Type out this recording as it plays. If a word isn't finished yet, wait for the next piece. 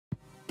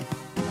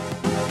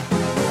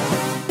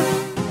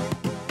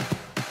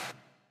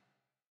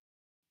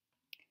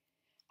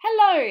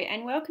Hello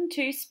and welcome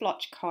to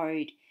Splotch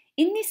Code.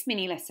 In this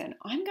mini lesson,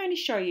 I'm going to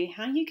show you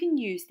how you can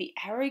use the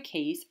arrow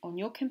keys on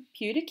your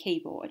computer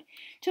keyboard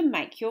to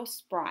make your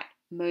sprite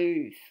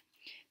move.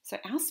 So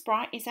our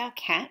sprite is our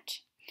cat,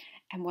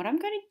 and what I'm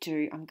going to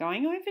do, I'm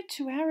going over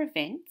to our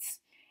events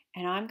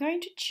and I'm going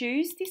to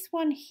choose this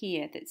one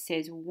here that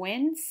says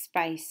when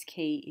space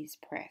key is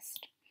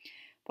pressed.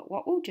 But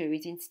what we'll do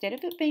is instead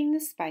of it being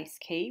the space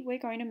key, we're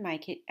going to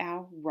make it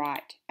our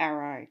right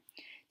arrow.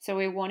 So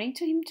we're wanting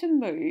him to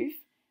move.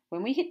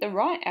 When we hit the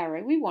right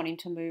arrow, we want him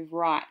to move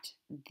right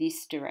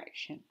this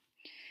direction.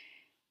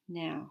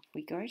 Now, if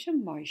we go to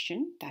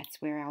motion,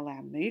 that's where all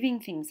our moving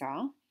things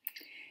are.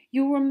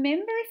 You'll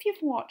remember if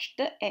you've watched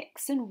the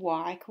X and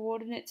Y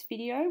coordinates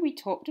video, we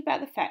talked about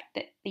the fact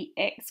that the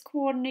X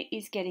coordinate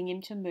is getting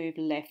him to move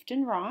left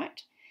and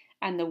right,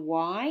 and the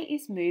Y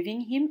is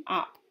moving him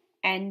up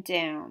and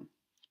down.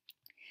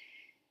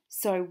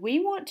 So we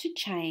want to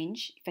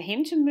change, for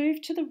him to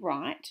move to the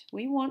right,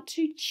 we want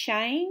to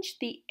change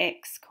the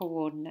X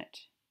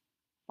coordinate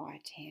by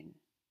 10.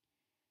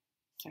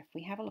 So if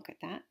we have a look at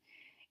that,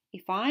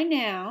 if I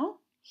now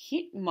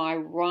hit my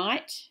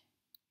right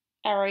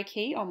arrow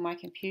key on my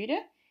computer,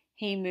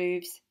 he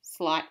moves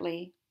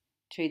slightly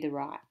to the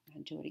right.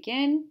 I'll do it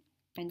again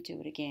and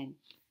do it again.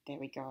 There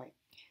we go.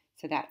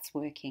 So that's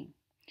working.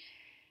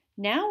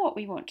 Now what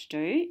we want to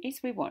do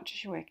is we want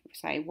to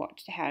say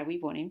how we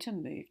want him to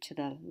move to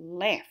the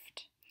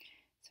left.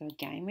 So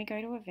again we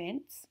go to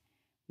events,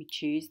 we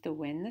choose the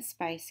when the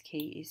space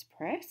key is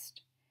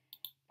pressed,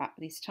 but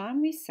this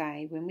time we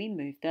say when we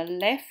move the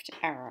left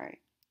arrow.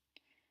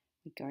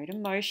 We go to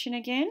motion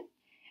again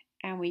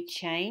and we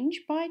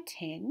change by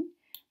 10,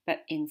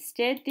 but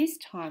instead this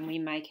time we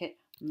make it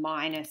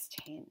minus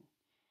 10.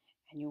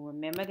 And you'll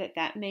remember that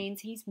that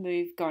means he's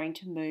going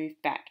to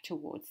move back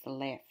towards the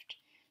left.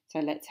 So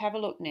let's have a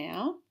look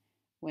now.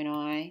 When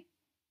I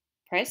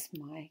press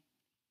my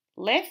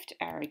left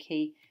arrow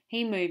key,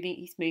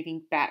 he's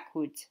moving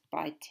backwards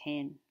by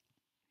 10.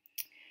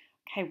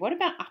 Okay, what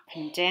about up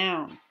and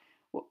down?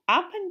 Well,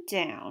 up and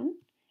down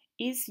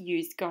is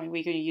we're going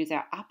to use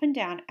our up and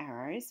down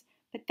arrows,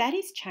 but that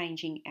is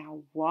changing our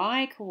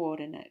Y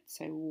coordinate.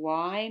 So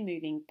Y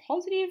moving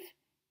positive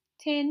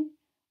 10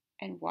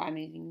 and Y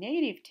moving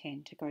negative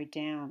 10 to go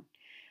down.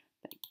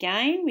 But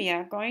again, we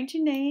are going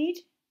to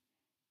need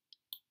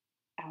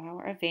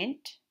our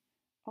event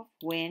of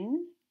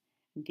when.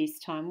 This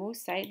time we'll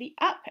say the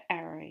up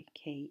arrow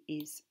key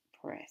is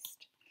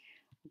pressed.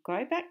 We'll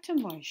go back to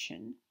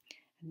motion,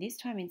 and this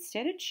time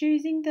instead of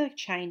choosing the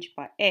change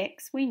by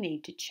X, we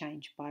need to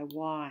change by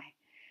Y.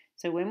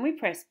 So when we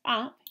press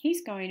up,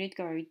 he's going to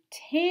go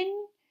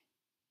 10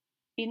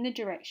 in the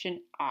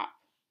direction up.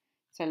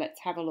 So let's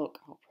have a look.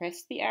 I'll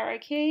press the arrow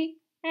key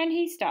and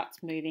he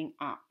starts moving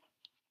up.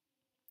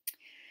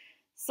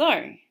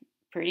 So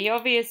pretty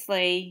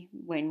obviously,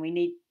 when we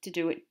need to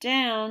do it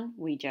down,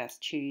 we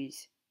just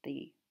choose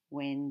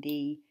when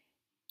the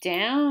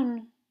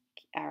down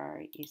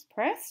arrow is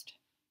pressed.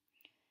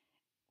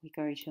 We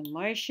go to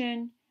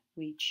motion,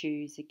 we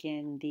choose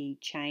again the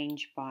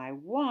change by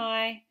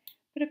Y,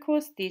 but of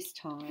course this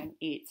time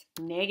it's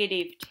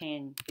negative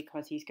 10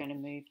 because he's going to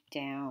move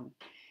down.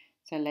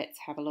 So let's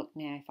have a look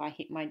now. If I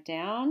hit my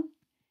down,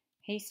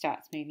 he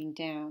starts moving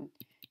down.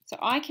 So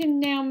I can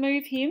now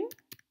move him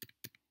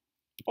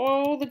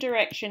all the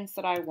directions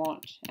that I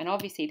want, and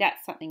obviously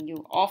that's something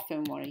you'll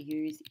often want to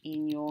use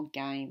in your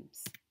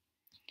games.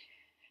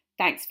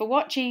 Thanks for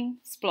watching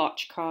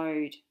Splotch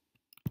Code.